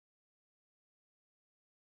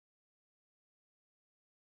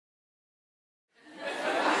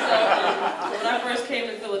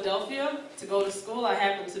go to school, I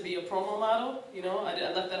happened to be a promo model. You know, I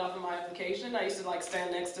left that off in my application. I used to like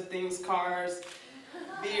stand next to things, cars,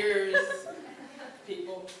 beers,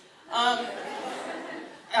 people. And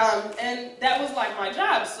that was like my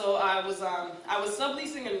job. So I was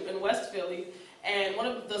subleasing in West Philly, and one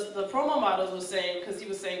of the promo models was saying, because he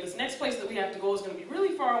was saying, this next place that we have to go is going to be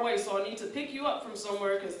really far away, so I need to pick you up from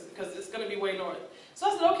somewhere because it's going to be way north. So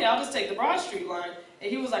I said, okay, I'll just take the Broad Street line. And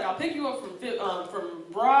he was like, I'll pick you up from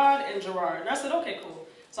Broad and Girard. And I said, okay, cool.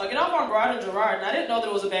 So I get off on Broad and Girard, and I didn't know that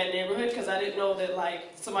it was a bad neighborhood because I didn't know that like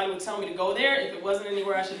somebody would tell me to go there if it wasn't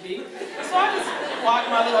anywhere I should be. So I just walked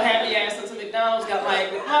my little happy ass into McDonald's, got my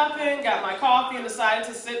McMuffin, got my coffee, and decided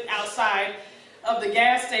to sit outside of the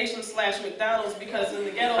gas station / McDonald's because in the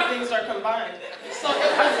ghetto things are combined. So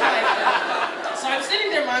it was like, so I'm sitting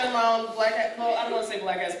there minding my own black, well, I don't want to say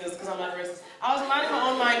black ass business because I'm not racist. I was minding my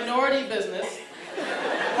own minority business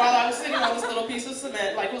while I was sitting on this little piece of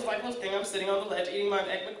cement, like it was like this thing, I'm sitting on the ledge eating my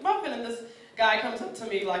McMuffin, and this guy comes up to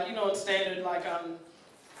me, like, you know, in standard, like,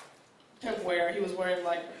 pimp wear. He was wearing,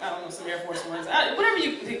 like, I don't know, some Air Force Ones. Whatever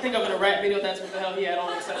you think of in a rap video, that's what the hell he had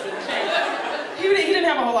on, except for the chain. He didn't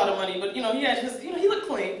have a whole lot of money, but, you know, he had his, you know, he looked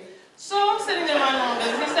clean. So I'm sitting there minding my own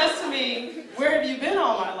business. He says to me, where have you been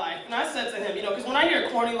all my life? And I said to him, you know, because when I hear a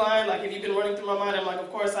corny line, like, have you been running through my mind? I'm like,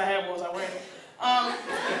 of course I have, what was I wearing?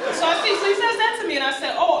 So he says that to me, and I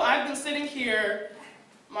said, oh, I've been sitting here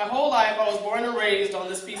my whole life. I was born and raised on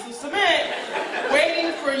this piece of cement,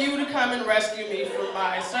 waiting for you to come and rescue me from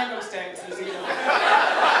my circumstances, you know.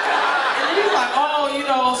 And he's like, oh, you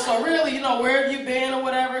know, so really, you know, where have you been or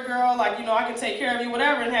whatever, girl? Like, you know, I can take care of you,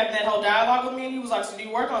 whatever, and have that whole dialogue with me. And he was like, so do you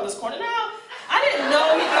work on this corner? Now, I didn't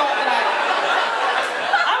know he thought that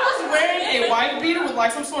I was wearing a white beater with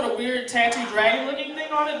like some sort of weird tattoo dragon looking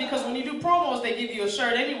thing on it, because when you do promos, they give you a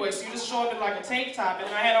shirt anyway, so you just show up in like a tank top, and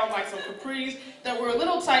I had on like some capris that were a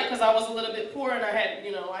little tight because I was a little bit poor, and I had,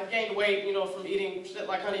 you know, I gained weight, you know, from eating shit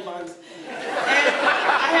like honey buns. And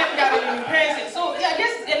I hadn't got any new pants yet. So yeah, I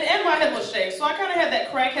guess, and my head was shaved, so I kind of had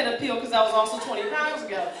that crackhead appeal because I was also 20 pounds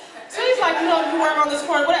ago. So he's like, you know, you work on this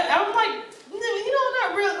corner, whatever. I'm like, you know,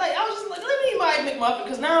 not really, like, I was just like, let me eat my McMuffin,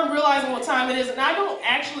 because now I'm realizing what time it is, and I don't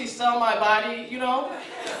actually sell my body, you know?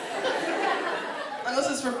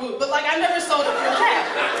 Unless it's for food, but like, I never sold it for that.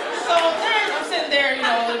 So then I'm sitting there, you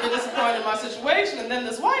know, a little bit disappointed in my situation, and then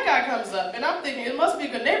this white guy comes up, and I'm thinking, it must be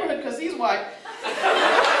a good neighborhood, because he's white. And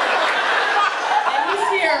he's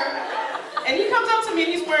here, and he comes up to me,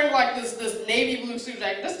 and he's wearing like this navy blue suit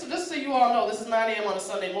jacket. Just so you all know, this is 9 a.m. on a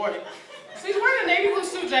Sunday morning. So he's wearing a navy blue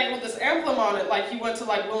suit jacket with this emblem on it, like he went to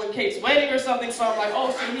like Will and Kate's wedding or something, so I'm like, oh,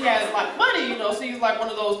 so he has like money, you know, so he's like one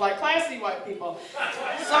of those like classy white people.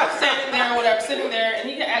 So I'm standing there or whatever, sitting there, and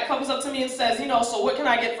he comes up to me and says, you know, so what can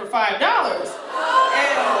I get for $5? And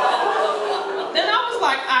then I was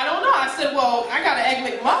like, I don't know. I said, well, I got an Egg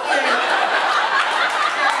McMuffin.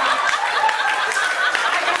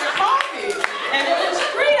 I got a coffee. And it was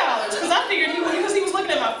 $3, because I figured because he was looking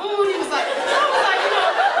at my food, he was like, so I was like, you know,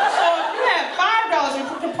 so if you had $5, you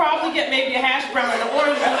could probably get maybe a hash brown and an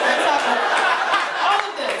orange juice on top of all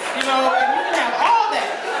of this, you know, and you can have all that.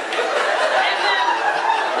 And then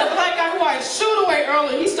the black guy who I shooed away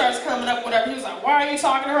earlier, he starts coming up, whatever. He was like, why are you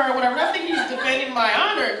talking to her or whatever? And I think he's defending my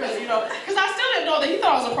honor, because, you know, because I still didn't know that he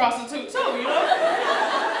thought I was a prostitute too, you know?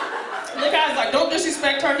 And the guy's like, don't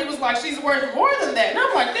disrespect her. He was like, she's worth more than that. And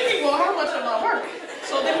I'm like thinking, well, how much am I worth?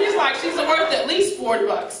 So then he's like, she's worth at least $40,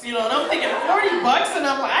 you know, and I'm thinking $40, and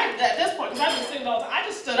I'm like, at this point, because I've been sitting all the time, I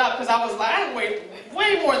just stood up because I was like, I weigh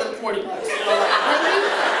way more than $40, you know, like, really?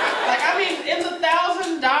 Like, I mean, it's $1,000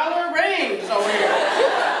 range over here,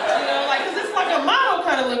 you know, like, because it's like a model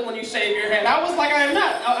kind of look when you shave your head. I was like, I'm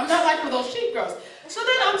not like one of those cheap girls. So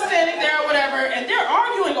then I'm standing there or whatever, and they're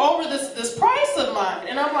arguing over this price of mine,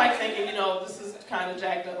 and I'm like thinking, you know, this is kind of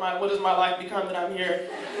jacked up. What has my life become that I'm here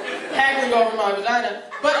haggling over my vagina?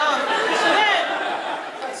 But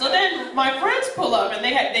so then my friends pull up, and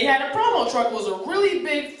they had a promo truck. It was a really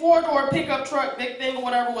big 4-door pickup truck, big thing or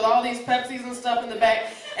whatever, with all these Pepsis and stuff in the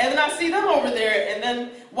back. And then I see them over there, and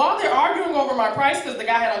then while they're arguing over my price, because the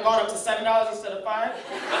guy had gone up to $7 instead of $5,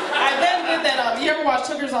 I then did that, you ever watch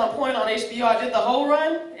Hookers on Point on HBO? I did the whole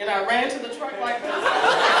run, and I ran to the truck like this, and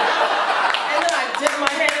then I dipped my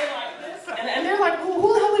head in like this, and they're like, who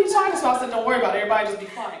the hell are you talking to? I said, don't worry about it, everybody just be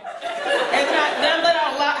quiet. And then I let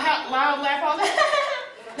out a loud laugh, I was like,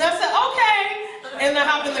 and I said, okay, and I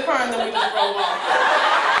hopped in the car, and then we just drove off.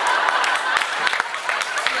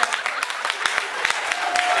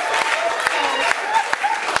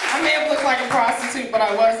 I may have looked like a prostitute, but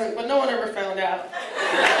I wasn't, but no one ever found out.